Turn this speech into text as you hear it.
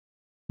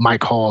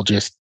Mike Hall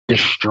just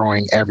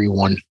destroying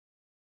everyone.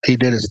 He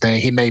did his thing.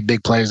 He made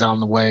big plays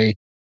on the way.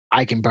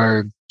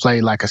 Eichenberg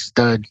played like a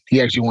stud. He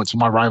actually went to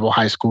my rival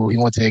high school. He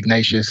went to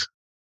Ignatius.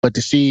 But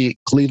to see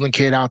Cleveland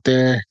kid out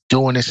there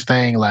doing his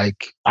thing,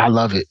 like, I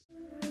love it.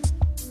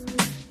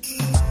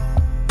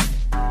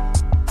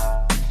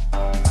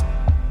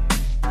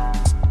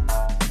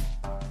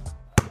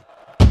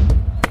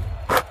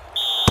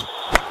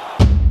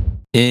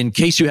 In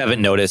case you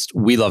haven't noticed,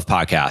 we love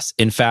podcasts.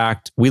 In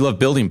fact, we love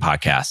building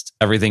podcasts,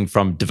 everything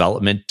from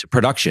development to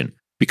production.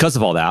 Because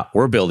of all that,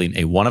 we're building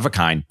a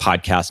one-of-a-kind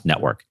podcast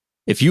network.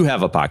 If you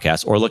have a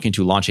podcast or looking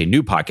to launch a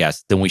new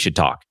podcast, then we should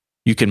talk.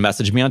 You can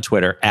message me on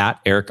Twitter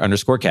at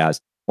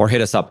Eric_Kaz or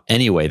hit us up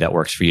any way that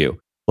works for you.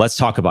 Let's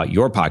talk about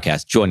your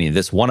podcast joining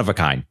this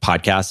one-of-a-kind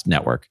podcast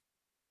network.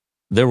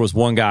 There was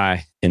one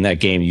guy in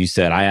that game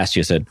I asked you,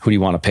 I said, who do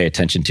you want to pay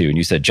attention to? And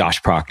you said,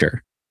 Josh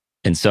Proctor.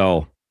 And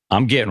so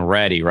I'm getting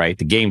ready, right?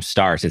 The game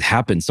starts. It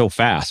happens so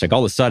fast. Like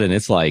all of a sudden,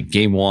 it's like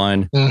game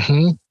one,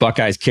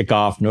 Buckeyes kick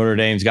off. Notre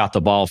Dame's got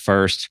the ball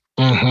first.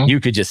 You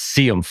could just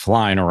see them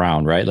flying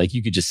around, right? Like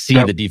you could just see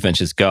the defense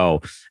just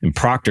go. And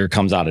Proctor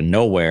comes out of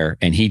nowhere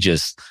and he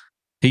just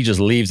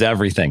leaves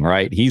everything,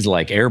 right? He's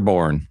like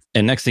airborne.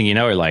 And next thing you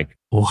know, you're like,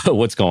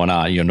 what's going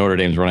on? You know, Notre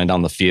Dame's running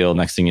down the field.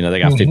 Next thing you know, they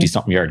got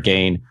 50-something yard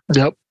gain.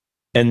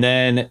 And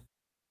then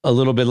a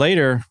little bit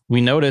later,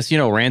 we notice,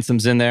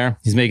 Ransom's in there.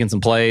 He's making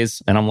some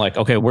plays. And I'm like,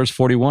 okay, where's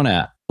 41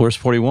 at? Where's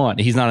 41?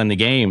 He's not in the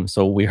game.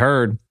 So we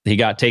heard he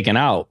got taken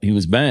out. He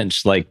was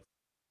benched. Like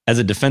as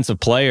a defensive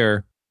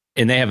player,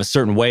 and they have a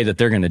certain way that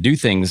they're going to do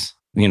things,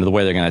 the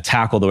way they're going to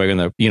tackle, the way they're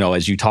going to,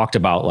 as you talked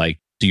about,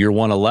 like to your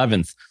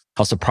 111th,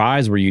 how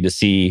surprised were you to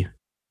see,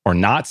 or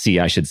not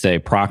see, I should say,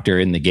 Proctor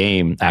in the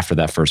game after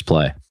that first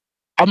play?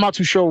 I'm not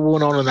too sure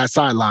what went on that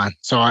sideline.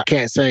 So I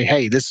can't say,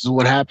 hey, this is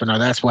what happened or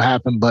that's what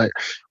happened. But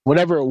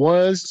whatever it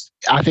was,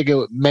 I think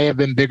it may have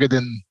been bigger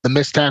than the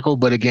missed tackle.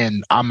 But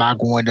again, I'm not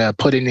going to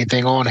put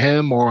anything on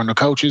him or on the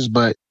coaches.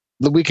 But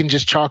we can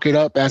just chalk it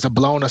up as a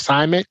blown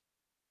assignment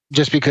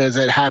just because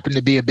it happened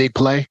to be a big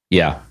play.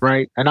 Yeah.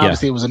 Right. And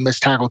obviously it was a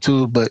missed tackle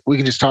too. But we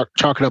can just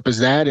chalk it up as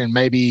that. And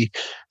maybe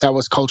that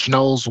was Coach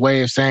Knowles'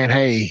 way of saying,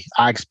 hey,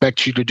 I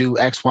expect you to do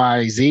X,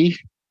 Y, Z.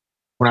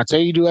 When I tell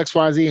you do X,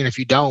 Y, Z, and if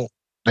you don't,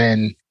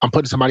 then I'm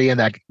putting somebody in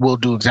that will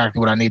do exactly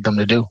what I need them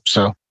to do.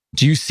 So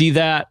do you see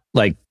that?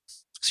 Like,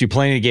 so you're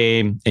playing a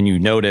game and you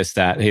notice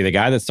that, hey, the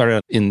guy that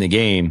started in the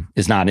game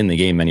is not in the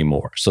game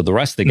anymore. So the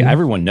rest of the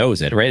everyone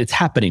knows it, right? It's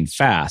happening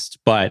fast.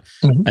 But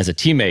as a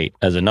teammate,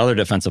 as another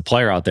defensive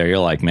player out there, you're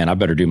like, man, I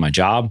better do my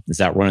job. Is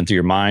that running through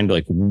your mind?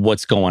 Like,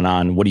 what's going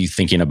on? What are you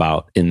thinking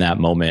about in that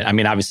moment? I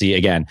mean, obviously,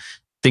 again,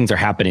 things are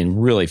happening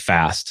really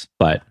fast,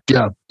 but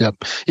yeah.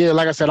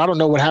 Like I said, I don't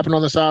know what happened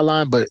on the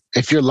sideline, but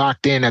if you're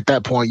locked in at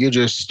that point,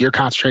 you're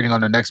concentrating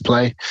on the next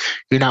play.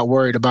 You're not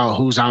worried about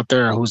who's out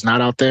there or who's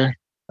not out there.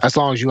 As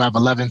long as you have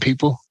 11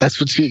 people, that's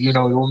what you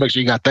want to make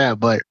sure you got that.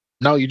 But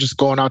no, you're just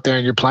going out there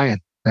and you're playing.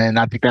 And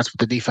I think that's what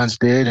the defense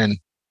did. And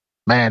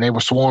man, they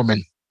were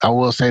swarming. I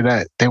will say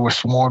that they were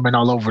swarming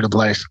all over the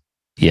place.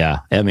 Yeah.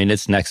 I mean,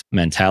 it's next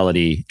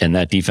mentality, and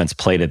that defense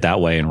played it that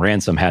way. And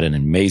Ransom had an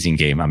amazing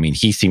game. I mean,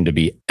 he seemed to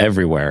be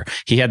everywhere.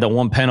 He had the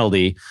one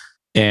penalty,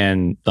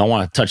 and I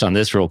want to touch on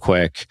this real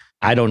quick.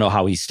 I don't know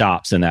how he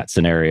stops in that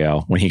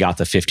scenario when he got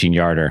the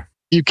 15-yarder.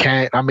 You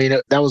can't. I mean,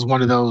 that was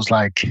one of those,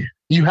 like,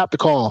 you have to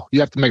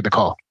make the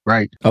call,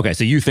 right? Okay.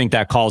 So you think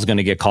that call is going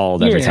to get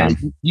called every time?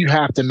 You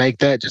have to make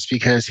that just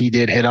because he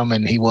did hit him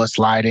and he was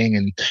sliding.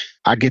 And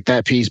I get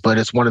that piece, but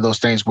it's one of those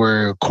things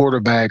where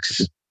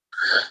quarterbacks,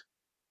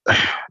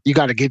 you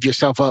got to give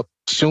yourself up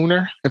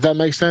sooner, if that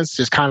makes sense.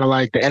 Just kind of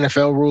like the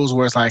NFL rules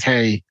where it's like,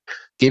 hey,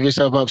 give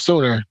yourself up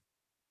sooner.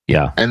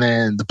 Yeah. And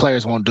then the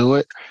players won't do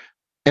it.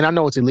 And I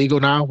know it's illegal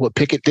now, what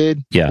Pickett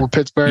did with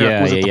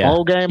Pittsburgh. Was it the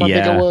bowl game, I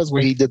think it was,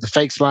 where he did the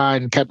fake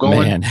slide and kept going?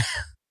 Man.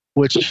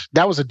 Which,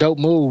 that was a dope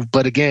move.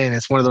 But again,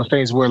 it's one of those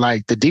things where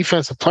like the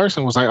defensive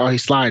person was like, oh,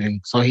 he's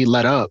sliding. So he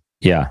let up.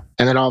 Yeah.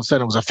 And then all of a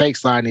sudden it was a fake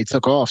slide and he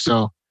took off.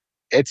 So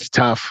it's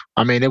tough.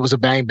 I mean, it was a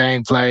bang,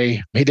 bang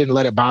play. He didn't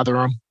let it bother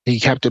him.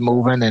 He kept it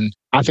moving. And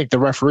I think the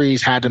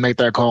referees had to make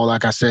that call,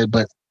 like I said,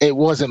 but it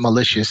wasn't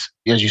malicious,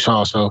 as you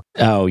saw. So,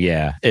 oh,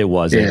 yeah, it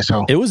wasn't. Yeah,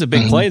 so, it was a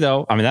big play,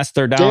 though. I mean, that's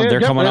third down. They're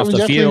coming off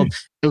the field.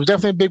 It was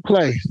definitely a big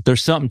play.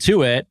 There's something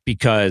to it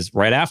because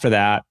right after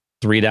that,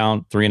 3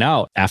 down, 3 and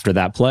out after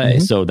that play.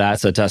 So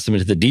that's a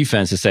testament to the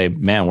defense to say,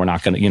 man, we're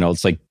not going to,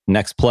 it's like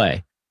next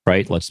play,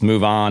 right? Let's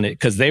move on.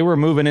 Because they were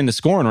moving into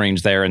scoring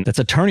range there. And that's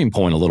a turning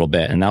point a little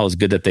bit. And that was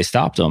good that they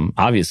stopped them,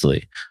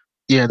 obviously.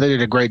 Yeah, they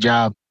did a great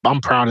job. I'm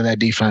proud of that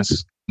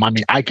defense. I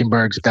mean,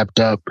 Eichenberg stepped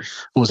up.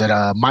 Who was it?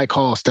 Mike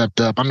Hall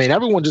stepped up. I mean,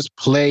 everyone just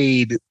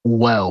played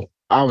well.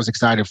 I was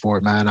excited for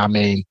it, man. I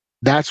mean,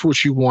 that's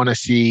what you want to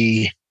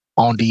see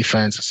on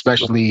defense,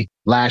 especially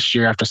last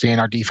year after seeing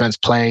our defense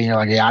play. You're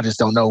like, yeah, I just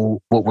don't know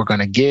what we're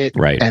going to get.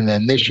 Right. And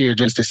then this year,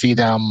 just to see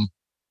them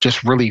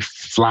just really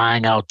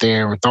flying out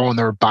there and throwing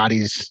their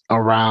bodies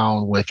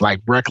around with like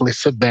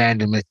reckless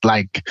abandonment.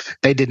 Like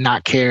they did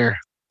not care.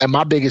 And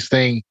my biggest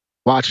thing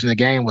watching the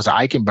game was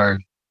Eichenberg.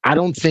 I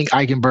don't think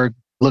Eichenberg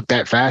look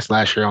that fast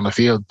last year on the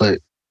field, but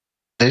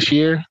this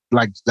year,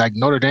 like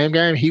Notre Dame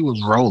game, he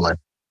was rolling.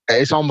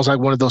 It's almost like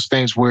one of those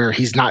things where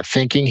he's not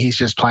thinking, he's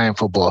just playing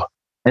football.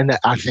 And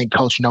I think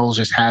Coach Knowles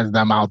just has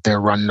them out there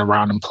running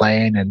around and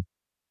playing, and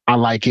I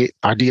like it.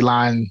 Our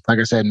D-line, like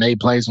I said, made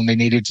plays when they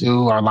needed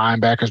to. Our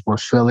linebackers were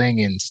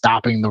filling and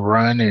stopping the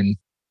run, and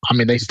I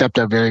mean, they stepped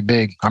up very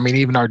big. I mean,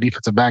 even our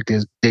defensive back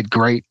did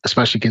great,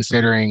 especially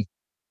considering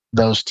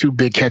those 2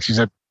 big catches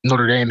that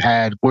Notre Dame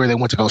had where they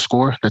went to go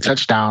score the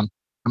touchdown.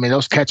 I mean,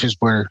 those catches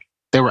were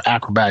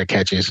acrobatic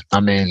catches. I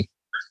mean,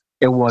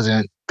 it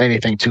wasn't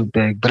anything too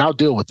big, but I'll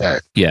deal with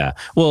that. Yeah.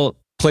 Well,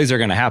 plays are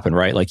going to happen,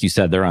 right? Like you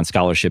said, they're on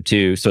scholarship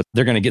too. So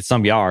they're going to get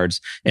some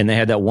yards. And they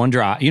had that one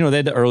drive, they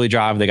had the early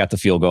drive, they got the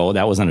field goal.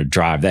 That wasn't a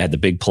drive. They had the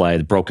big play,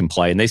 the broken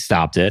play, and they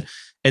stopped it.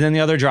 And then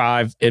the other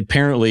drive,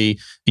 apparently,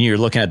 you're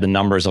looking at the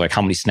numbers of like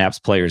how many snaps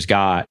players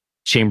got.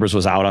 Chambers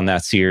was out on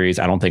that series.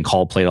 I don't think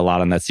Hall played a lot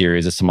on that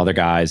series as some other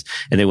guys.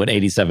 And they went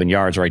 87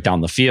 yards right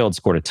down the field,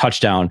 scored a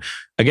touchdown.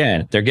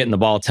 Again, they're getting the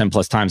ball 10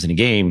 plus times in a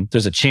game.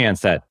 There's a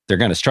chance that they're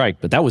going to strike,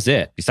 but that was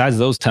it. Besides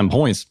those 10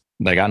 points,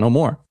 they got no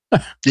more.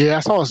 Yeah, I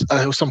saw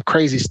it was some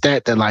crazy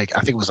stat that I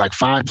think it was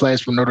 5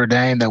 plays from Notre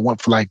Dame that went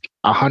for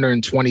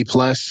 120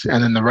 plus.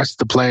 And then the rest of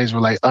the plays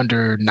were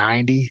under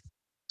 90.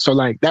 So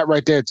that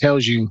right there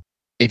tells you,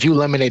 if you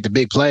eliminate the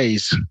big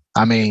plays,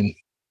 I mean,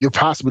 you're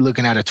possibly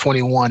looking at a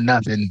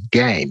 21-0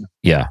 game.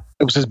 Yeah.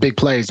 It was just big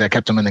plays that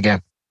kept them in the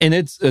game. And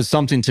it's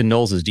something to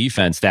Knowles'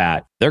 defense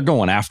that they're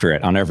going after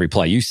it on every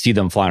play. You see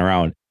them flying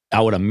around.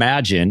 I would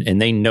imagine,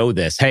 and they know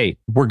this, hey,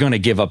 we're going to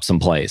give up some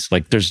plays.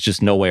 There's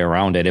just no way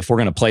around it. If we're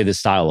going to play this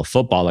style of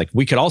football,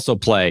 we could also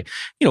play,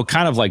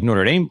 kind of like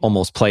Notre Dame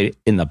almost played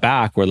in the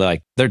back where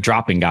they're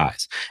dropping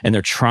guys and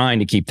they're trying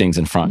to keep things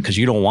in front because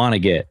you don't want to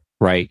get,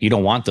 right? You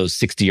don't want those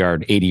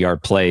 60-yard,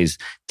 80-yard plays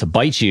to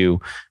bite you.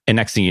 And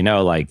next thing you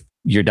know,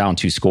 you're down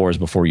 2 scores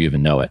before you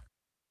even know it.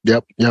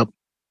 Yep.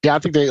 Yeah, I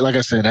think they, like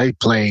I said, they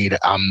played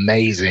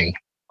amazing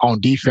on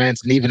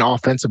defense and even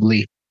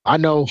offensively. I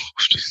know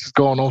just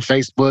going on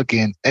Facebook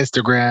and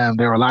Instagram,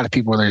 there are a lot of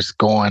people that are just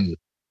going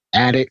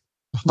at it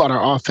about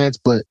our offense.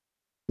 But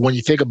when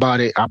you think about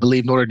it, I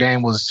believe Notre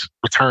Dame was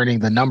returning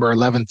the number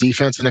 11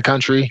 defense in the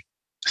country,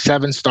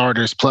 7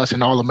 starters plus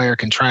an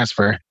All-American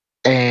transfer,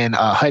 and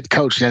a head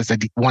coach that's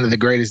one of the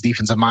greatest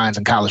defensive minds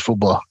in college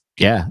football.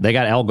 Yeah, they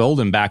got Al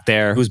Golden back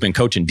there who's been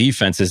coaching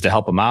defenses to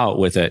help them out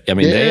with it. I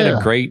mean, They had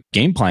a great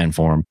game plan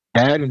for him.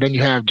 And then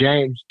you have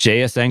James.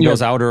 JSN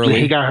goes out early.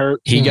 He got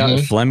hurt.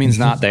 Fleming's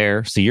not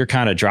there. So you're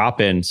kind of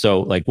dropping.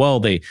 So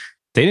they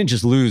didn't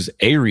just lose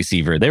a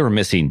receiver. They were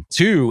missing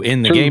 2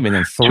 in the game and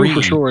then 3. 2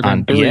 for sure.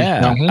 On, 3.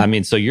 Yeah. I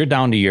mean, so you're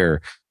down to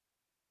your,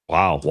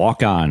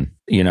 walk on,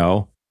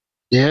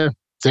 Yeah.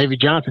 Xavier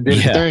Johnson did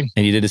his thing.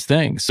 And he did his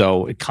thing.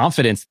 So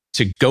confidence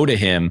to go to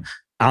him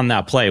on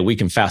that play. We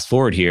can fast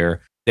forward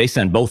here. They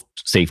send both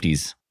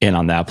safeties in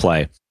on that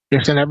play.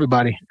 They sent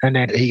everybody. And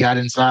then he got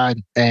inside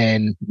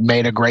and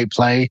made a great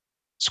play,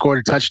 scored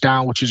a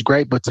touchdown, which was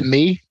great. But to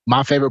me,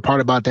 my favorite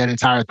part about that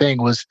entire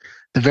thing was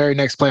the very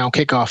next play on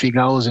kickoff, he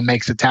goes and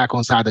makes a tackle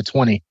inside the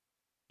 20.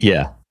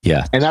 Yeah.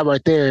 And that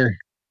right there,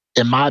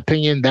 in my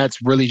opinion,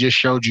 that's really just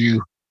showed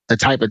you the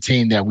type of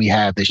team that we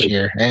have this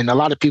year. And a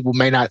lot of people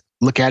may not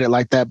look at it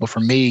like that. But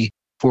for me,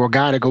 for a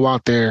guy to go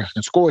out there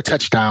and score a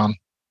touchdown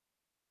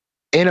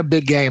in a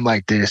big game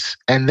like this,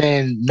 and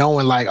then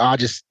knowing I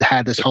just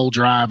had this whole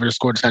drive or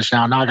scored a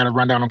touchdown, now I got to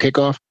run down on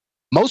kickoff.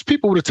 Most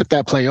people would have took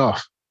that play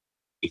off.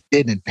 He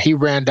didn't. He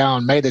ran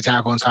down, made the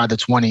tackle inside the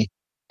 20.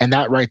 And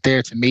that right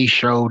there to me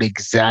showed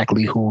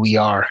exactly who we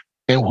are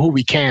and who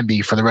we can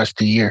be for the rest of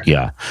the year.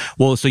 Yeah.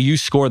 Well, so you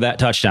scored that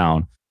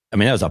touchdown. I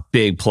mean, that was a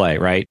big play,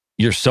 right?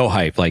 You're so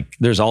hyped.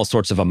 There's all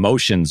sorts of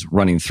emotions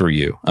running through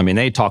you. I mean,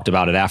 they talked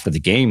about it after the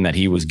game that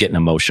he was getting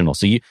emotional.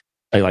 So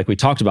like we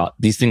talked about,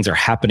 these things are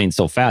happening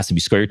so fast. If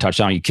you score your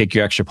touchdown, you kick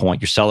your extra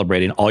point, you're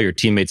celebrating, all your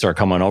teammates are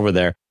coming over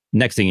there.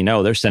 Next thing you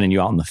know, they're sending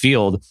you out in the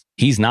field.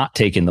 He's not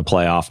taking the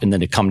play off. And then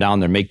to come down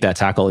there, make that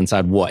tackle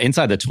inside what?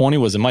 Inside the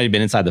 20? It might have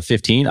been inside the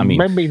 15. I mean,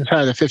 maybe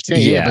inside the 15.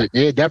 Yeah,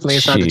 but definitely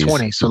inside the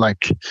 20. So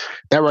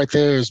that right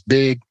there is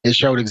big. It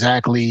showed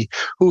exactly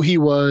who he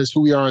was,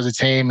 who we are as a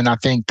team. And I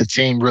think the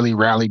team really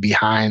rallied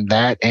behind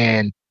that.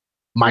 And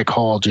Mike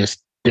Hall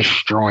just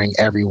destroying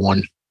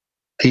everyone.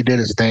 He did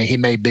his thing. He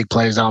made big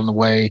plays on the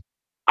way.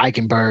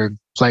 Eichenberg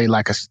played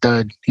like a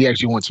stud. He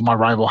actually went to my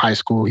rival high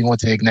school. He went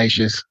to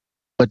Ignatius.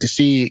 But to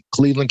see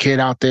Cleveland kid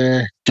out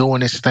there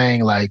doing his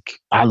thing,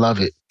 I love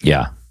it.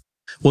 Yeah.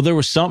 Well, there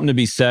was something to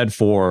be said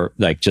for,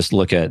 just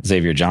look at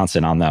Xavier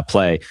Johnson on that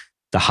play.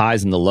 The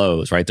highs and the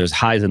lows, right? There's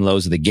highs and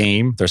lows of the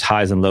game. There's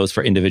highs and lows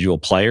for individual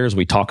players.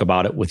 We talk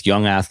about it with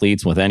young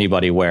athletes, with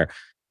anybody where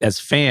as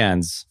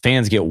fans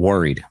get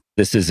worried.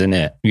 This isn't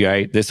it,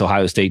 right? This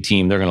Ohio State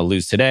team, they're going to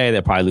lose today.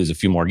 They'll probably lose a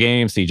few more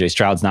games. CJ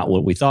Stroud's not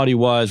what we thought he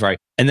was, right?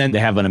 And then they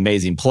have an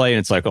amazing play and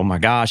it's oh my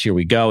gosh, here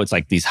we go. It's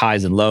these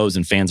highs and lows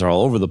and fans are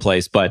all over the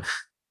place. But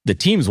the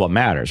team's what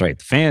matters, right?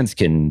 The fans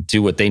can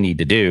do what they need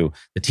to do.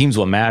 The team's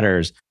what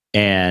matters.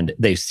 And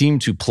they seem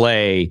to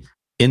play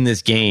in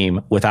this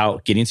game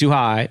without getting too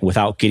high,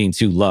 without getting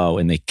too low.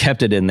 And they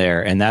kept it in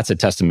there. And that's a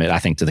testament, I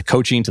think, to the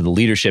coaching, to the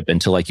leadership,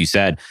 and to, like you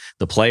said,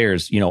 the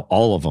players,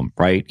 all of them,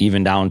 right?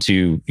 Even down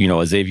to,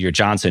 Xavier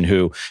Johnson,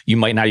 who you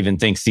might not even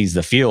think sees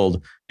the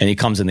field, and he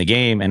comes in the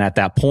game. And at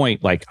that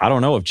point, like, I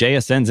don't know if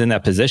JSN's in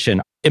that position,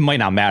 it might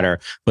not matter,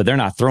 but they're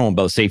not throwing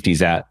both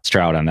safeties at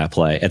Stroud on that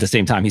play. At the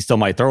same time, he still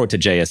might throw it to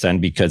JSN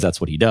because that's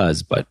what he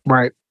does. But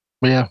right.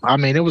 Yeah. I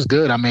mean, it was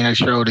good. I mean, it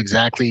showed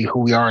exactly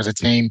who we are as a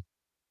team.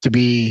 To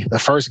be the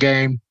first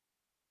game,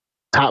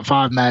 top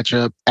 5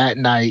 matchup at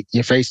night,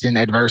 you're facing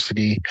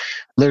adversity.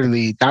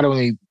 Literally, not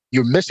only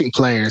you're missing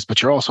players, but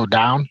you're also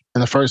down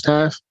in the first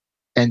half.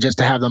 And just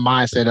to have the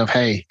mindset of,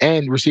 hey,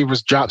 and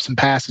receivers drop some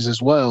passes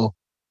as well,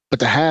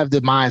 but to have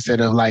the mindset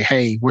of like,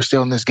 hey, we're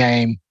still in this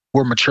game.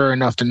 We're mature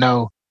enough to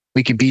know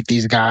we can beat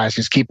these guys.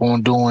 Just keep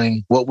on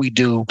doing what we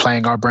do,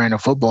 playing our brand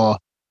of football.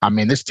 I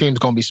mean, this team's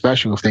going to be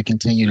special if they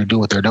continue to do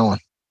what they're doing.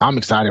 I'm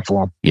excited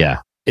for them. Yeah.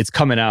 It's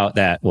coming out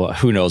that, well,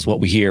 who knows what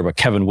we hear, but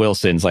Kevin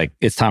Wilson's like,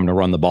 it's time to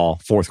run the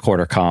ball. Fourth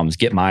quarter comes,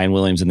 get Mayan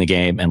Williams in the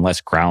game, and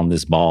let's ground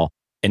this ball.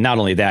 And not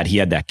only that, he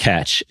had that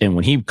catch. And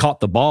when he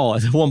caught the ball,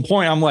 at one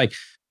point, I'm like,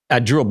 I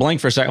drew a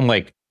blank for a second. I'm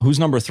like, who's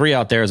number 3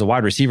 out there as a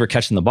wide receiver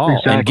catching the ball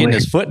and getting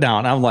his foot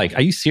down? I'm like,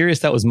 are you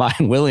serious? That was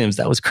Mayan Williams.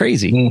 That was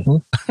crazy.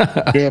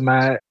 Mm-hmm. Yeah,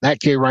 man. That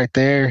kid right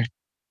there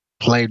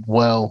played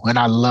well. And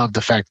I love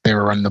the fact that they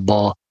were running the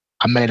ball.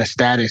 I made a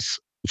status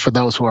for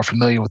those who are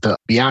familiar with the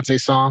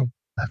Beyonce song.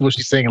 What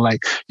she's singing,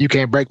 like, you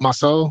can't break my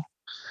soul.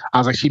 I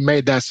was like, she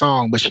made that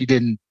song, but she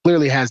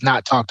clearly has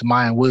not talked to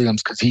Mayan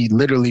Williams, because he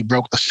literally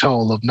broke the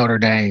soul of Notre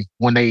Dame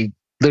when they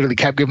literally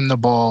kept giving him the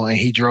ball and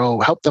he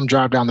helped them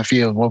drive down the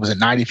field. What was it,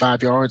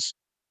 95 yards?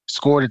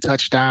 Scored a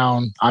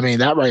touchdown. I mean,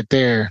 that right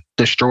there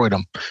destroyed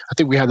them. I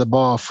think we had the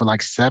ball for like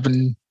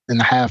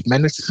 7.5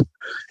 minutes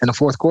in the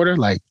fourth quarter.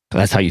 Like,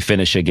 that's how you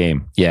finish a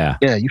game. Yeah.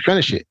 Yeah, you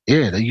finish it.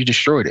 Yeah, you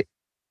destroyed it.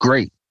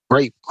 Great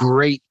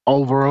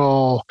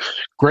overall,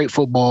 great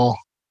football.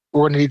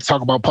 We're going to need to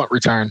talk about punt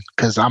return,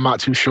 because I'm not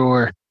too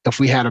sure if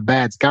we had a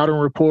bad scouting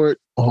report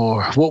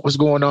or what was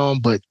going on,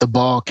 but the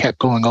ball kept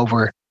going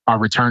over our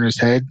returner's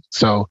head.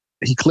 So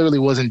he clearly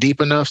wasn't deep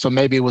enough. So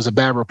maybe it was a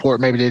bad report.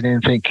 Maybe they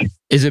didn't think.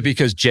 Is it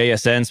because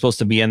JSN's supposed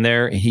to be in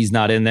there and he's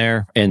not in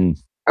there? And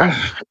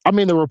I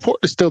mean, the report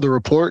is still the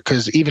report,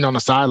 because even on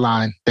the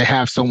sideline, they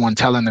have someone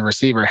telling the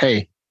receiver,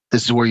 hey,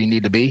 this is where you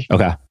need to be.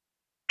 Okay.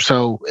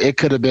 So it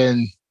could have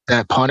been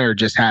that punter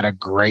just had a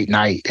great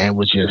night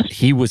and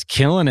he was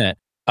killing it.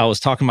 I was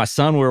talking to my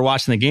son, we were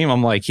watching the game.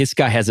 I'm like, this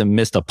guy hasn't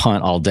missed a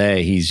punt all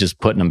day. He's just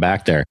putting them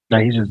back there.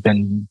 He's just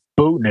been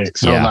booting it.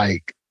 So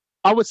like,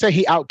 I would say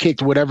he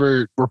outkicked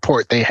whatever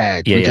report they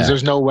had, because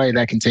there's no way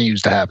that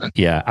continues to happen.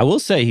 Yeah. I will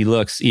say he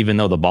looks, even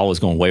though the ball was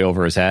going way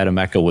over his head,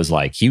 Emeka was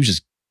like, he was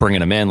just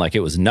bringing him in like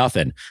it was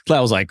nothing. That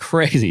was like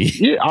crazy.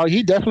 Yeah,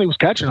 he definitely was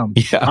catching them.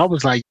 Yeah. I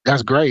was like,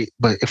 that's great.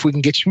 But if we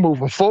can get you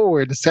moving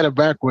forward instead of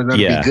backward,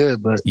 that'd be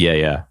good. But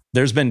yeah.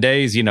 There's been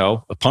days,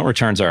 punt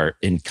returns are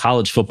in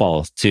college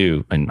football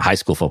too, and high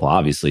school football,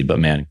 obviously. But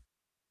man,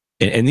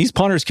 and these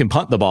punters can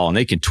punt the ball and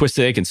they can twist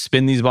it, they can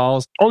spin these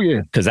balls. Oh,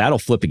 yeah. Because that'll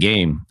flip a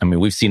game. I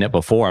mean, we've seen it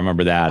before. I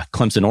remember that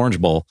Clemson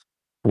Orange Bowl,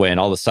 when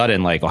all of a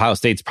sudden, like, Ohio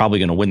State's probably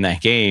going to win that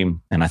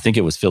game. And I think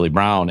it was Philly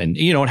Brown. And,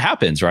 it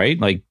happens, right?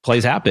 Like,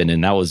 plays happen.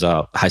 And that was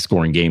a high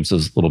scoring game. So it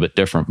was a little bit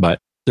different. But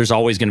there's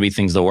always going to be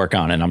things to work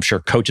on. And I'm sure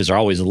coaches are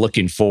always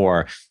looking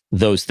for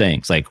those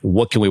things. Like,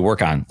 what can we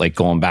work on? Like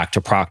going back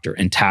to Proctor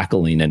and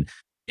tackling. And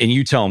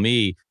you tell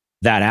me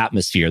that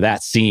atmosphere,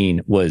 that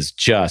scene was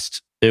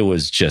it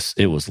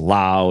was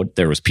loud.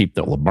 There was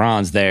people,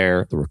 LeBron's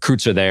there, the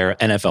recruits are there,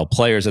 NFL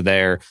players are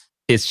there.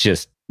 It's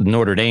just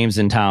Notre Dame's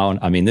in town.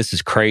 I mean, this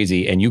is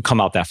crazy. And you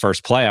come out that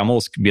first play, I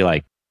almost be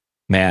like,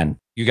 man,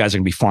 you guys are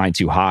going to be flying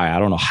too high. I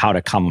don't know how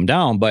to calm them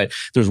down. But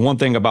there's one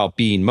thing about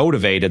being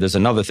motivated. There's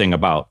another thing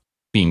about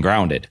being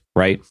grounded,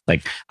 right?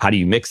 Like, how do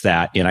you mix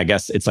that? And I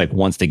guess it's like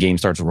once the game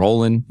starts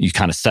rolling, you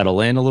kind of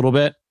settle in a little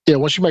bit. Yeah,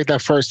 once you make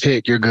that first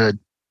hit, you're good.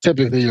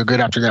 Typically, you're good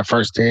after that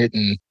first hit.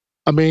 And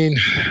I mean,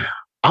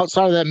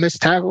 outside of that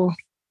missed tackle,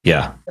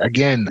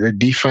 again, the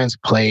defense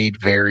played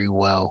very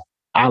well.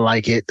 I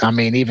like it. I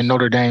mean, even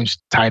Notre Dame's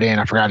tight end,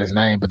 I forgot his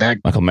name, but that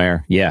Michael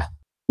Mayer, yeah,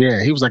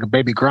 he was like a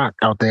baby Gronk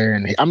out there.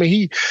 And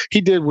he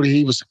did what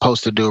he was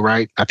supposed to do,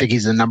 right? I think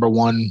he's the number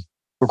 1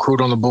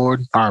 recruit on the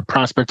board, or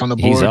prospect on the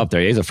board. He's up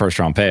there. He's a first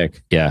round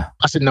pick. Yeah.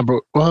 I said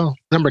number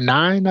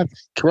 9, I think,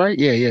 right?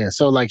 Yeah.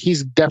 So like,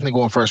 he's definitely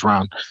going first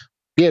round.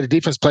 Yeah, the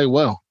defense played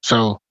well.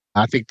 So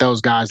I think those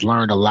guys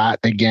learned a lot.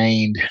 They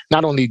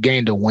not only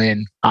gained a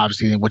win,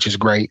 obviously, which is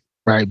great,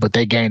 right? But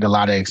they gained a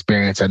lot of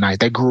experience at night.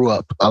 They grew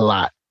up a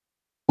lot,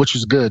 which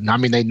was good. I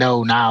mean, they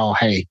know now,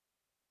 hey,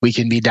 we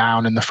can be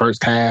down in the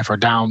first half or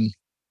down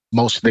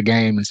most of the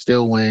game and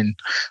still win.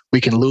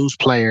 We can lose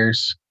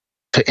players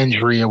to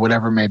injury or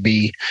whatever it may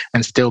be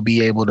and still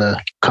be able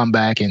to come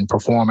back and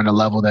perform at a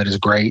level that is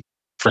great.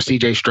 For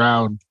CJ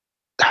Stroud,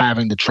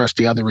 having to trust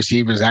the other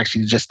receivers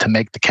actually just to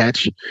make the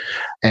catch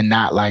and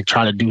not like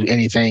try to do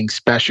anything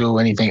special,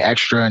 anything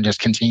extra, and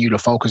just continue to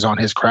focus on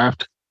his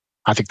craft.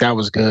 I think that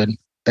was good.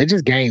 they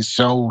just gained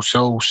so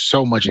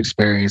much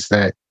experience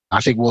that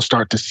I think we'll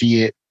start to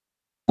see it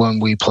when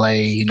we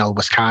play,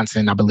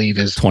 Wisconsin, I believe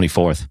is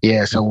 24th.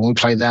 Yeah. So when we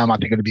play them, I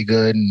think it'll be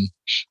good. And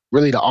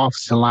really the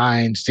offensive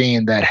line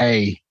seeing that,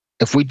 hey,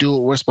 if we do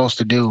what we're supposed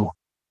to do,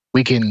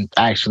 we can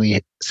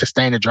actually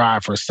sustain a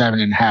drive for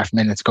 7.5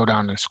 minutes, go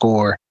down and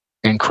score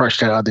and crush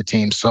that other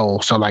team's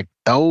soul. So like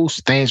those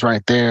things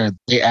right there,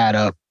 they add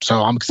up.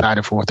 So I'm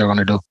excited for what they're going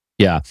to do.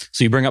 Yeah.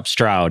 So you bring up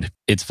Stroud.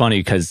 It's funny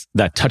because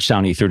that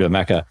touchdown he threw to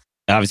Emeka,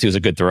 obviously it was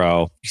a good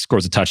throw. He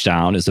scores a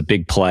touchdown. It's a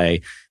big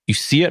play. You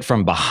see it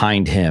from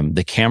behind him,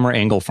 the camera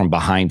angle from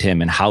behind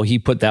him and how he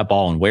put that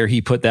ball and where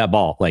he put that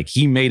ball. Like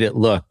he made it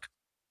look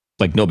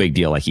like no big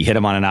deal. Like he hit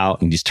him on an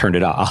out and just turned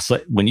it out.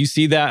 When you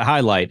see that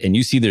highlight and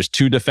you see there's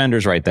two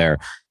defenders right there,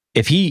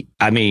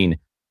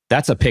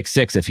 that's a pick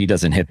six if he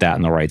doesn't hit that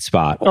in the right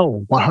spot.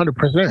 Oh,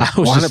 100%. I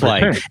was just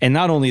like, and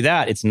not only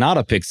that, it's not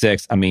a pick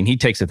six. I mean, he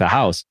takes it to the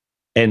house.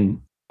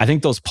 And I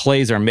think those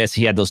plays are missed.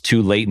 He had those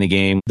two late in the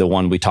game. The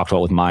one we talked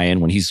about with Mayan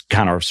when he's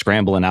kind of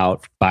scrambling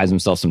out, buys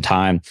himself some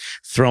time,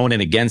 throwing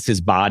it against his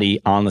body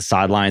on the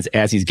sidelines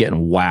as he's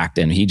getting whacked.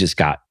 And he just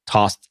got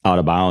tossed out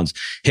of bounds,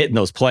 hitting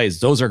those plays.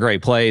 Those are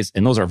great plays.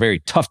 And those are very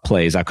tough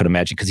plays, I could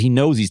imagine, because he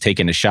knows he's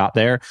taking a shot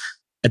there.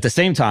 At the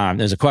same time,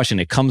 there's a question.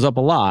 It comes up a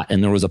lot.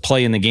 And there was a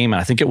play in the game, and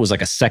I think it was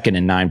like a 2nd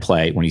and 9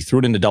 play when he threw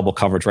it into double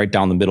coverage right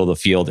down the middle of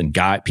the field and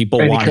he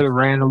could have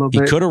ran a little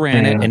bit. He could have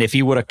ran it. And if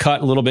he would have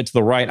cut a little bit to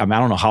the right, I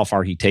don't know how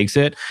far he takes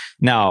it.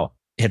 Now,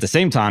 at the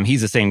same time,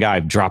 he's the same guy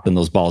dropping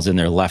those balls in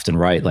there left and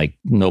right like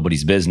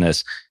nobody's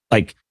business.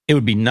 Like, it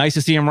would be nice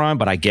to see him run,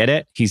 but I get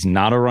it. He's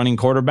not a running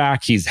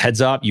quarterback. He's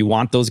heads up. You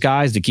want those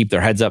guys to keep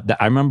their heads up.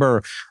 I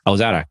remember I was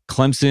at a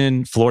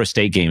Clemson, Florida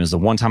State game. It was the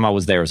one time I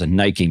was there. It was a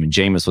night game and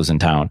Jameis was in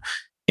town.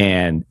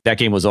 And that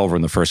game was over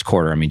in the first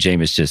quarter. I mean,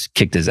 Jameis just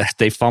kicked his ass.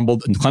 They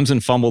fumbled.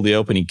 Clemson fumbled the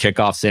opening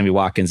kickoff. Sammy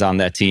Watkins on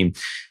that team.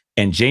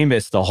 And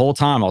Jameis, the whole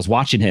time I was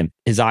watching him,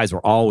 his eyes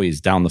were always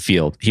down the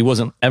field. He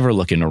wasn't ever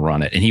looking to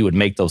run it, and he would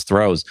make those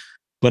throws.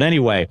 But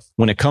anyway,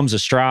 when it comes to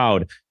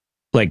Stroud,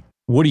 like,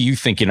 what are you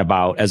thinking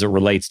about as it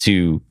relates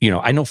to,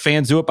 I know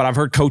fans do it, but I've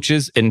heard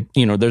coaches and,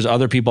 there's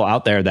other people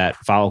out there that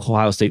follow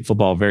Ohio State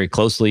football very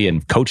closely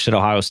and coached at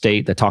Ohio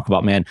State that talk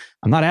about, man,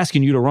 I'm not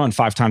asking you to run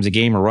 5 times a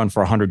game or run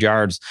for 100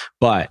 yards,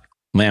 but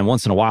man,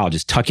 once in a while,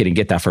 just tuck it and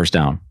get that first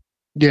down.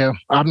 Yeah.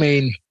 I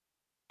mean,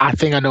 I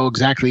think I know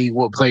exactly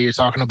what play you're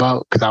talking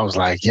about because I was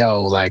like,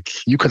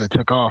 you could have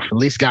took off, at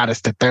least got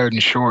us to 3rd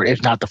and short,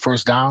 if not the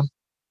first down.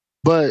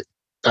 But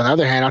on the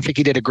other hand, I think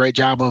he did a great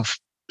job of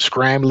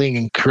scrambling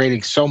and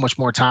creating so much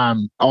more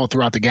time all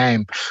throughout the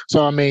game.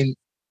 So, I mean,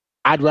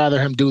 I'd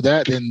rather him do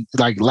that than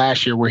like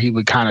last year where he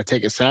would kind of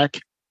take a sack.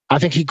 I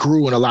think he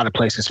grew in a lot of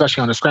places,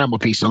 especially on the scramble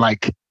piece. So,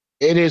 like,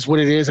 it is what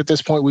it is at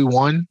this point. We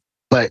won.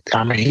 But,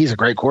 I mean, he's a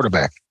great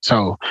quarterback.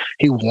 So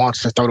he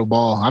wants to throw the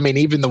ball. I mean,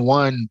 even the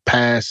one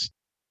pass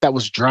that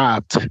was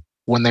dropped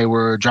when they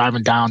were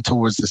driving down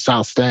towards the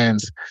south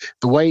stands,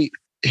 the way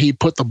he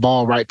put the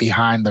ball right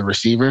behind the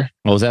receiver.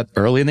 Oh, was that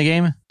early in the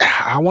game?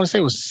 I want to say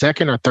it was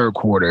 2nd or 3rd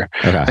quarter.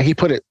 Okay. Like he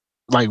put it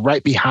like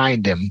right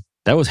behind him.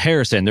 That was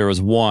Harrison. There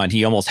was one.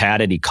 He almost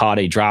had it. He caught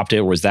it. He dropped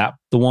it. Was that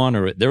the one?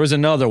 Or there was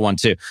another one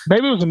too?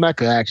 Maybe it was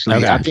Emeka, actually.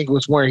 Okay. I think it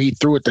was where he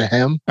threw it to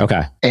him.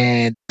 Okay.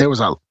 And there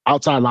was an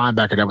outside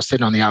linebacker that was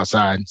sitting on the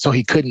outside. So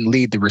he couldn't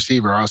lead the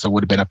receiver. Also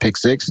would have been a pick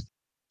six.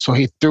 So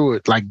he threw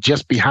it like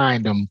just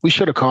behind him. We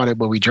should have caught it,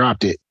 but we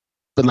dropped it.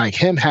 But like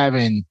him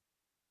having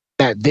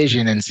that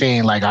vision and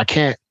saying like, I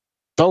can't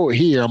throw it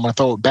here. I'm going to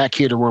throw it back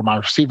here to where my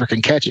receiver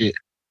can catch it.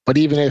 But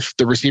even if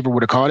the receiver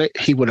would have caught it,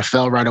 he would have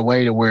fell right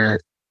away to where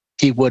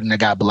he wouldn't have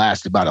got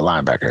blasted by the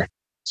linebacker.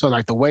 So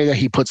like the way that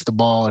he puts the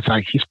ball, it's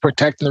like he's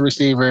protecting the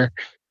receiver,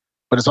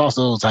 but it's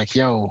also it's like,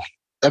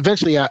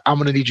 eventually I'm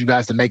going to need you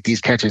guys to make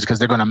these catches because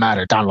they're going to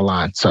matter down the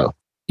line. So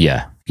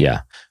yeah.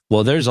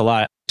 Well, there's a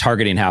lot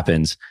targeting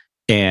happens.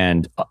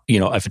 And,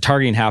 if a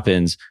targeting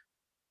happens,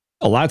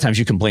 a lot of times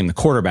you can blame the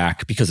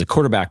quarterback because the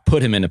quarterback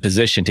put him in a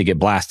position to get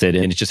blasted.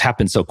 And it just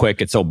happens so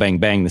quick. It's so bang,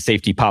 bang. The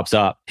safety pops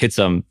up, hits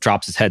him,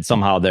 drops his head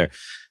somehow there.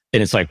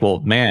 And it's like, well,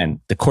 man,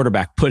 the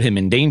quarterback put him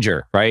in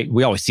danger, right?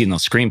 We always see in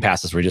those screen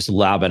passes where you just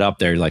lob it up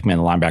there. You're like, man,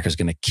 the linebacker's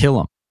going to kill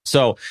him.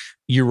 So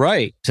you're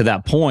right. To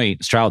that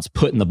point, Stroud's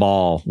putting the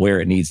ball where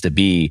it needs to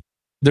be.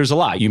 There's a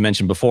lot. You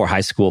mentioned before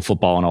high school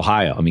football in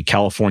Ohio. I mean,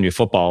 California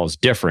football is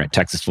different.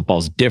 Texas football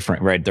is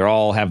different, right? They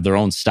all have their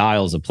own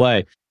styles of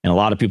play. And a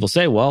lot of people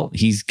say, well,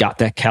 he's got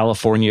that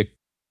California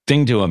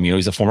thing to him.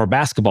 He's a former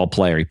basketball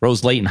player. He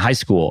rose late in high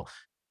school.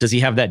 Does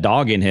he have that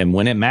dog in him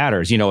when it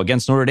matters?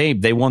 Against Notre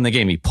Dame, they won the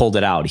game. He pulled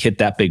it out. He hit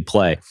that big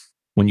play.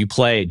 When you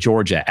play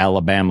Georgia,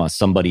 Alabama,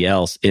 somebody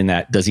else in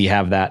that, does he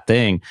have that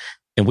thing?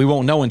 And we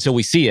won't know until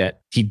we see it.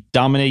 He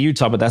dominated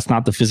Utah, but that's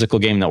not the physical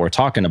game that we're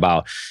talking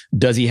about.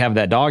 Does he have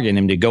that dog in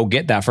him to go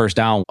get that first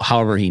down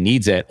however he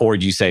needs it? Or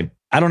do you say,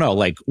 I don't know,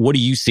 like, what are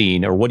you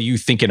seeing or what are you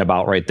thinking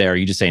about right there? Are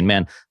you just saying,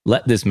 man,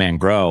 let this man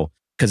grow?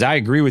 Because I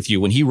agree with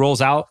you. When he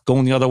rolls out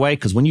going the other way,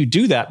 because when you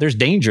do that, there's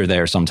danger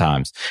there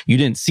sometimes. You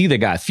didn't see the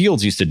guy.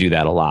 Fields used to do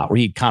that a lot, where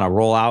he'd kind of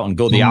roll out and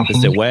go the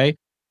opposite way.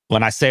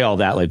 When I say all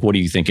that, like, what are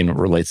you thinking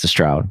relates to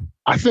Stroud?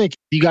 I think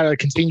you got to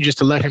continue just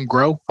to let him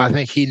grow. I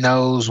think he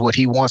knows what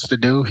he wants to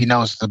do. He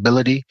knows his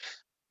ability.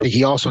 But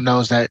he also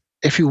knows that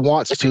if he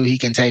wants to, he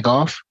can take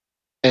off.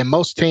 And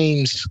most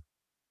teams,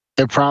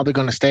 they're probably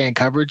going to stay in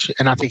coverage.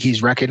 And I think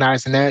he's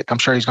recognizing that. I'm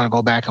sure he's going to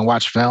go back and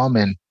watch film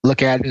and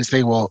look at it and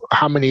say, well,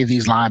 how many of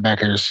these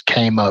linebackers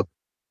came up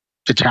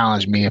to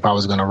challenge me if I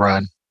was going to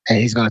run? And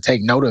he's going to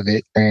take note of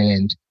it.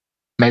 And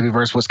maybe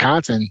versus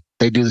Wisconsin,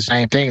 they do the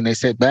same thing and they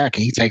sit back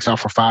and he takes off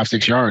for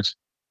 5-6 yards.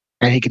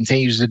 And he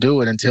continues to do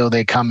it until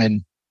they come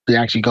and they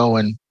actually go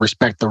and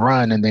respect the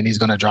run. And then he's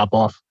going to drop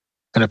off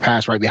and a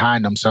pass right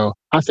behind him. So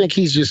I think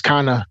he's just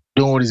kind of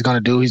doing what he's going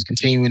to do. He's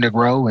continuing to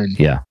grow. And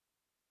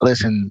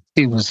listen,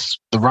 he was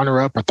the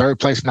runner-up or third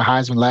place in the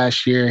Heisman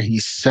last year.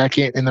 He's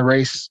second in the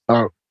race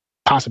or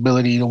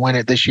possibility to win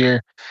it this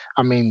year.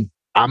 I mean,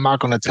 I'm not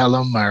going to tell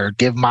him or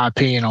give my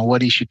opinion on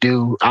what he should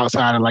do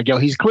outside of like, yo,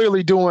 he's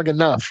clearly doing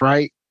enough,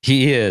 right?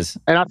 He is.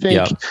 And I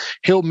think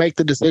he'll make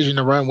the decision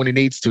to run when he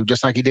needs to,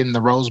 just like he did in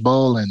the Rose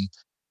Bowl. And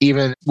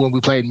even when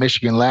we played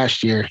Michigan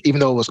last year, even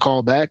though it was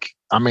called back,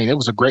 I mean, it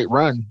was a great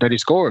run that he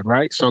scored,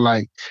 right? So,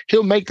 like,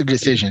 he'll make the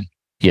decision.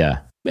 Yeah.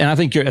 And I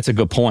think that's a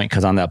good point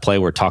because on that play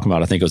we're talking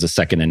about, I think it was a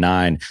 2nd and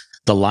 9,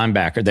 the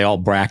linebacker, they all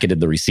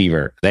bracketed the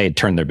receiver. They had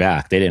turned their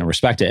back. They didn't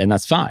respect it. And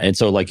that's fine. And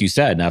so, like you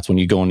said, that's when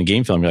you go into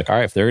game film, you're like, all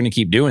right, if they're going to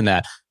keep doing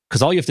that,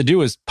 because all you have to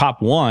do is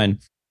pop one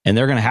and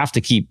they're going to have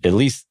to keep at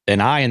least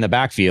an eye in the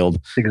backfield.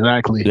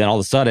 Exactly. Then all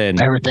of a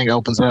sudden, everything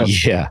opens up.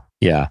 Yeah.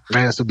 Yeah.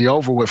 Man, this will be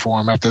over with for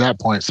him after that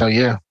point. So,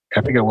 yeah,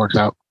 I think it works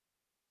out.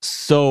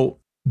 So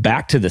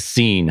back to the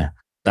scene.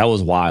 That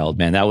was wild,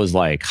 man. That was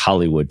like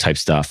Hollywood type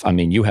stuff. I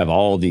mean, you have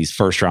all these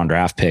first round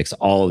draft picks,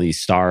 all of these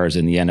stars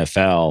in the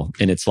NFL.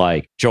 And it's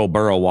like Joe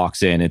Burrow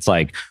walks in. It's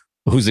like,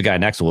 who's the guy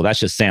next? Well,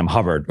 that's just Sam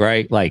Hubbard,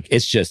 right? Like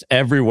it's just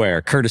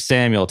everywhere. Curtis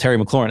Samuel, Terry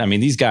McLaurin. I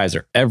mean, these guys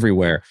are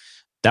everywhere.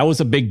 That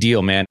was a big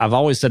deal, man. I've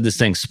always said this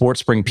thing,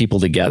 sports bring people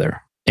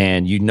together.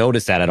 And you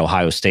notice that at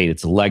Ohio State,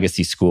 it's a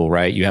legacy school,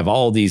 right? You have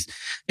all these,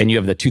 and you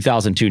have the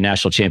 2002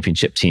 national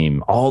championship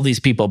team, all these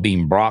people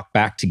being brought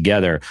back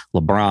together,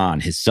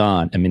 LeBron, his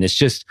son. I mean, it's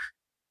just,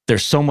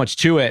 there's so much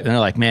to it. And they're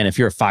like, man, if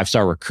you're a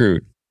 5-star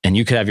recruit and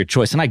you could have your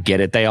choice, and I get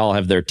it, they all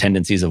have their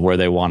tendencies of where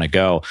they want to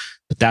go,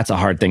 but that's a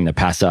hard thing to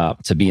pass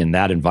up, to be in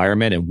that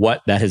environment and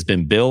what that has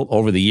been built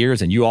over the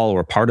years. And you all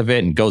were part of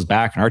it and goes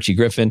back, and Archie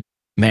Griffin,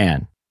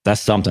 man, that's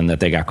something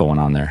that they got going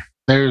on there.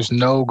 There's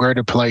no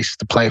greater place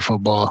to play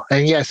football.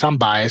 And yes, I'm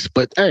biased,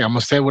 but hey, I'm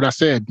going to say what I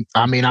said.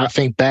 I mean, I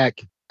think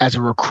back as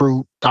a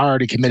recruit, I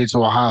already committed to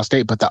Ohio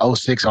State, but the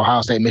 2006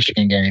 Ohio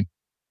State-Michigan game,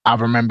 I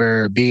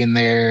remember being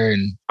there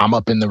and I'm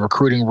up in the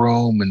recruiting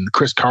room and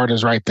Chris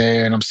Carter's right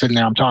there and I'm sitting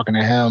there, I'm talking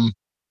to him.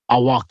 I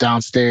walk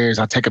downstairs.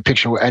 I take a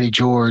picture with Eddie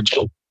George.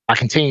 I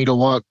continue to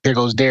walk. There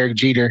goes Derek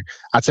Jeter.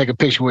 I take a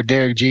picture with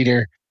Derek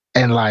Jeter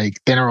and like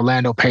then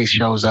Orlando Pace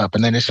shows up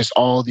and then it's just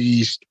all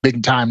these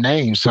big time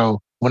names. So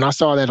when I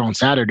saw that on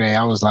Saturday,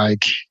 I was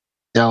like,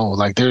 yo,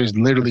 like there's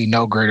literally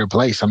no greater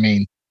place. I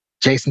mean,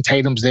 Jason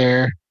Tatum's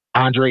there.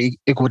 Andre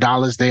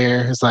Iguodala's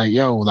there. It's like,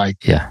 yo, like,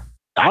 yeah,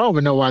 I don't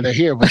even know why they're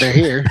here, but they're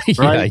here,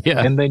 right?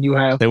 Yeah. And then you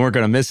have... They weren't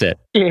going to miss it.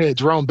 Yeah,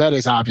 Jerome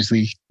Bettis,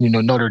 obviously,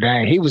 Notre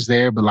Dame. He was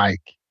there, but like,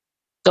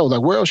 yo,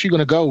 like where else are you going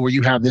to go where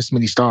you have this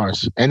many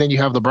stars? And then you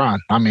have LeBron.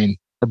 I mean,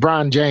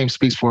 LeBron James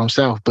speaks for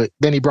himself, but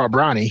then he brought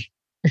Bronny.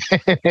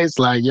 It's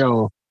like,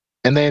 yo...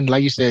 And then,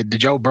 like you said, the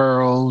Joe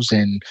Burrows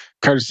and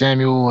Curtis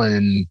Samuel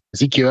and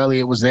Ezekiel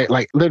Elliott was there.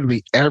 Like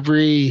literally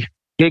every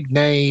big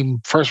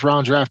name, first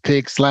round draft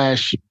pick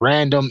 /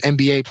 random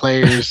NBA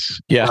players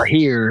are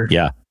here.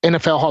 Yeah.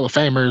 NFL Hall of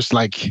Famers.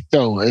 Like,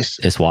 yo,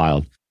 it's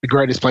wild. The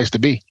greatest place to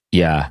be.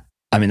 Yeah.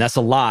 I mean, that's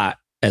a lot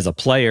as a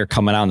player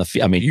coming out on the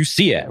field. I mean, you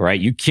see it, right?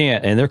 You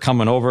can't, and they're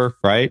coming over,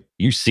 right?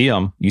 You see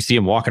them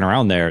walking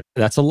around there.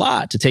 That's a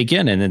lot to take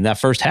in. And then that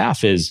first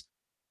half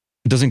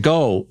doesn't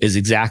go is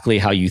exactly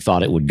how you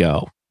thought it would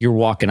go. You're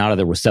walking out of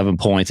there with 7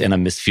 points and a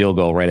missed field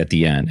goal right at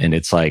the end. And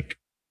it's like,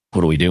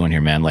 what are we doing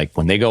here, man? Like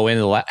when they go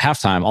into the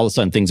halftime, all of a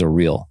sudden things are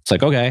real. It's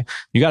like, okay,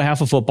 you got a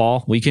half of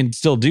football. We can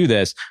still do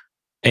this.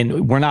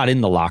 And we're not in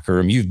the locker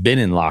room. You've been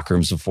in locker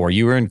rooms before.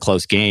 You were in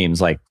close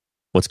games. Like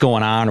what's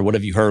going on or what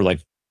have you heard?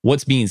 Like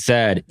what's being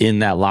said in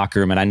that locker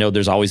room? And I know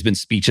there's always been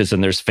speeches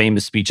and there's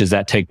famous speeches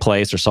that take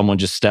place or someone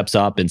just steps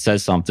up and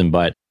says something,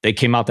 but they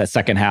came out that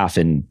second half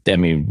and I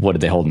mean, what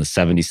did they hold in the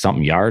 70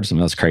 something yards? I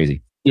mean, that's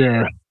crazy.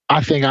 Yeah.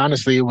 I think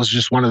honestly, it was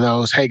just one of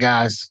those, hey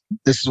guys,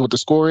 this is what the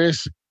score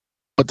is,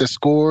 but the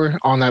score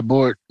on that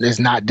board is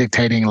not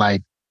dictating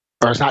like,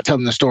 or it's not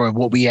telling the story of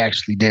what we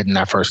actually did in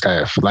that first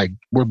half. Like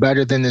we're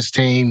better than this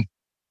team.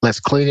 Let's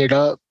clean it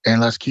up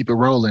and let's keep it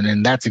rolling.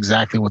 And that's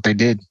exactly what they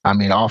did. I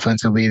mean,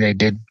 offensively, they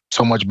did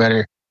so much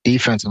better.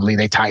 Defensively,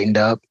 they tightened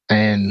up.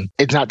 And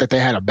it's not that they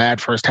had a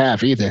bad first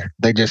half either.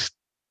 They just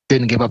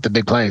didn't give up the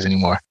big plays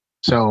anymore.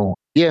 So,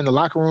 yeah, in the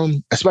locker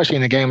room, especially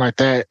in a game like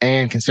that,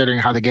 and considering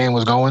how the game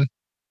was going,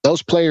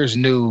 those players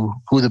knew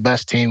who the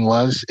best team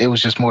was. It was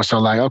just more so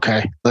like,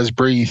 okay, let's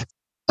breathe.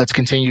 Let's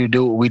continue to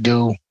do what we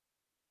do.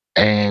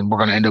 And we're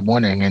going to end up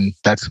winning. And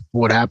that's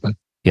what happened.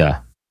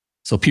 Yeah.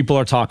 So people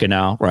are talking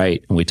now,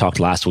 right? And we talked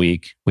last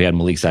week. We had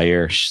Malik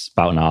Zaire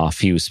spouting off.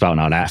 He was spouting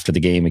out after the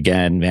game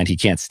again. Man, he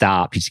can't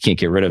stop. He just can't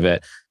get rid of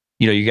it.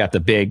 You got the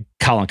big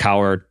Colin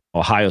Cowherd.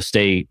 Ohio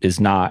State is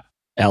not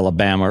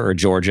Alabama or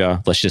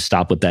Georgia. Let's just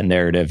stop with that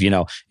narrative.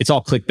 It's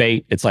all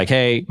clickbait. It's like,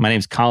 hey, my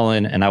name's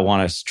Colin and I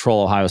want to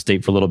troll Ohio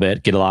State for a little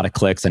bit, get a lot of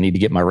clicks. I need to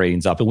get my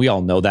ratings up. And we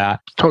all know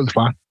that. Totally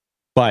fine.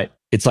 But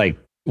it's like,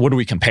 what are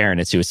we comparing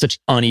it to? It's such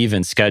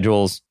uneven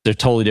schedules. They're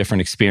totally different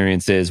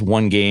experiences.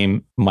 One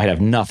game might have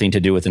nothing to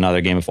do with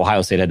another game. If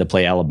Ohio State had to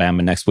play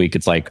Alabama next week,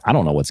 it's like, I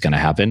don't know what's going to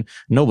happen.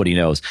 Nobody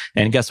knows.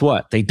 And guess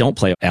what? They don't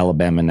play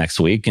Alabama next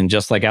week. And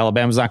just like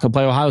Alabama's not going to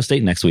play Ohio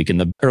State next week. And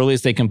the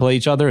earliest they can play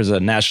each other is a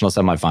national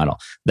semifinal.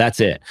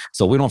 That's it.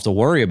 So we don't have to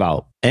worry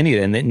about any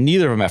of it. And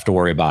neither of them have to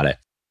worry about it.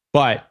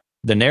 But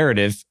the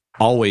narrative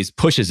always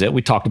pushes it.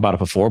 We talked about it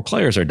before.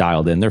 Players are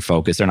dialed in. They're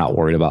focused. They're not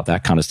worried about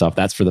that kind of stuff.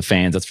 That's for the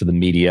fans. That's for the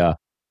media.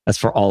 That's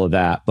for all of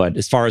that. But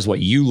as far as what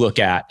you look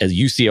at as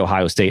you see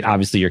Ohio State,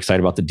 obviously you're excited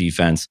about the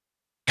defense,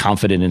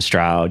 confident in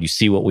Stroud. You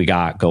see what we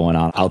got going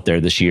on out there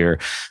this year.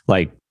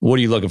 Like, what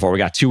are you looking for? We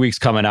got 2 weeks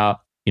coming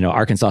up.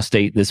 Arkansas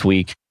State this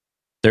week.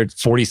 They're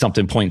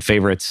 40-something point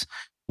favorites.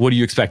 What are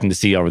you expecting to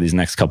see over these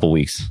next couple of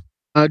weeks?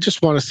 I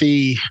just want to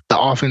see the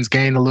offense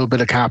gain a little bit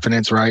of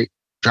confidence, right?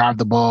 Drive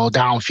the ball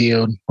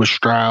downfield with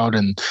Stroud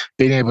and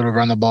being able to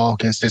run the ball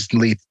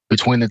consistently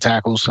between the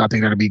tackles. I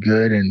think that'll be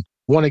good. And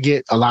want to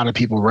get a lot of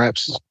people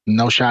reps.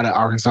 No shot at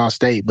Arkansas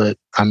State, but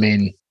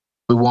we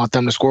want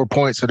them to score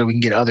points so that we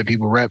can get other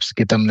people reps,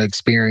 get them the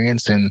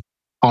experience. And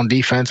on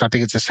defense, I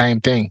think it's the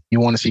same thing. You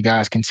want to see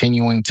guys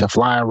continuing to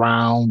fly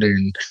around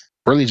and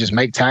really just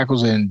make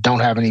tackles and don't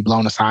have any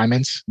blown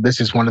assignments. This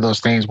is one of those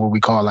things where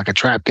we call like a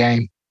trap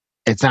game.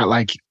 It's not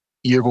like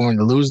you're going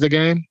to lose the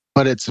game,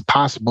 but it's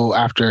possible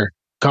after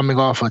coming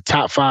off a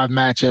top 5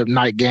 matchup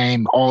night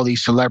game, all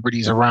these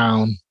celebrities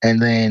around,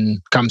 and then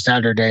come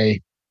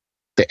Saturday,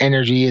 the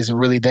energy isn't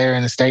really there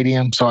in the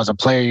stadium. So as a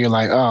player, you're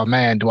like, oh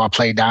man, do I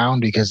play down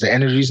because the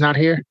energy's not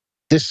here?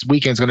 This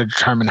weekend's going to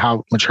determine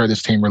how mature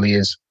this team really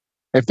is.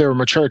 If they're a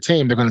mature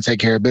team, they're going to take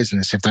care of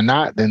business. If they're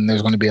not, then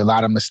there's going to be a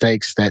lot of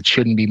mistakes that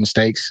shouldn't be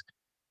mistakes.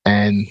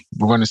 And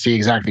we're going to see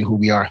exactly who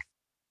we are.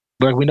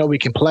 But we know we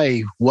can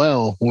play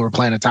well when we're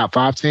playing a top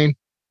 5 team.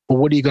 But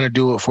what are you going to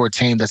do for a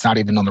team that's not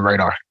even on the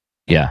radar?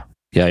 Yeah.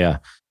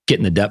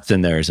 Getting the depth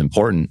in there is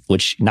important,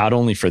 which not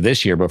only for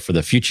this year, but for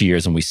the future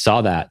years. And we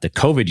saw that the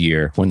COVID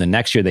year, when the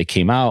next year they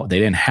came out, they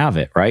didn't have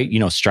it, right?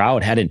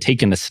 Stroud hadn't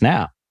taken a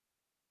snap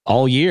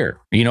all year.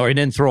 He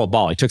didn't throw a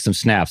ball. He took some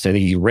snaps. I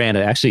think he ran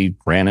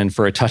in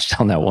for a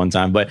touchdown that one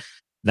time. But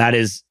that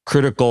is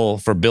critical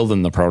for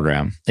building the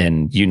program.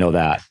 And you know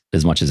that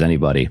as much as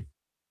anybody.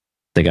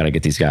 They got to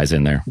get these guys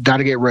in there. Got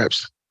to get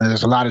reps.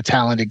 There's a lot of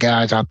talented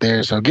guys out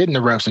there. So getting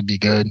the reps would be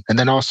good. And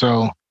then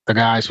also the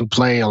guys who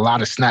play a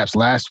lot of snaps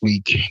last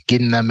week,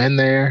 getting them in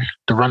there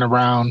to run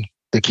around,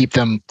 to keep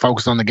them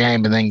focused on the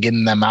game and then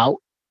getting them out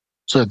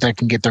so that they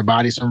can get their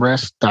bodies some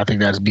rest. I think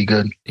that'd be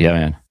good. Yeah,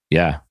 man.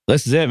 Yeah.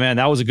 This is it, man.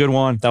 That was a good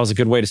one. That was a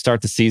good way to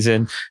start the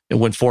season. It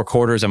went 4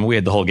 quarters. We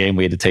had the whole game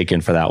we had to take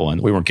in for that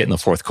one. We weren't getting the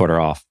 4th quarter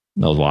off.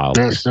 That was wild.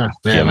 Yes, sir.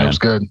 Yeah, man. It was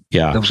good.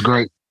 Yeah. It was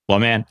great. Well,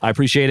 man, I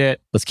appreciate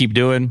it. Let's keep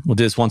doing. We'll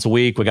do this once a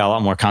week. We got a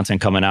lot more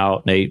content coming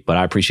out, Nate, but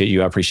I appreciate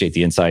you. I appreciate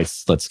the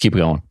insights. Let's keep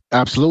going.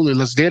 Absolutely.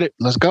 Let's get it.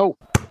 Let's go.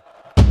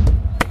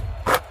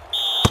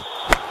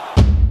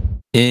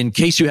 In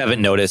case you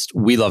haven't noticed,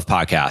 we love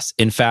podcasts.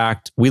 In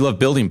fact, we love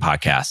building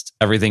podcasts,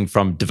 everything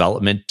from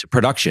development to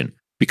production.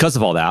 Because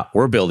of all that,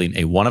 we're building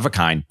a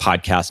one-of-a-kind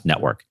podcast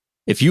network.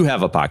 If you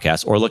have a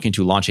podcast or looking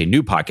to launch a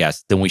new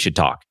podcast, then we should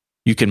talk.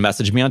 You can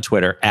message me on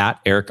Twitter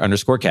at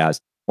Eric_Kaz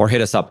or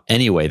hit us up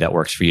any way that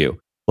works for you.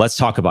 Let's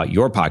talk about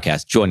your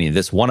podcast joining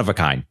this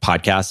one-of-a-kind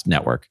podcast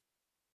network.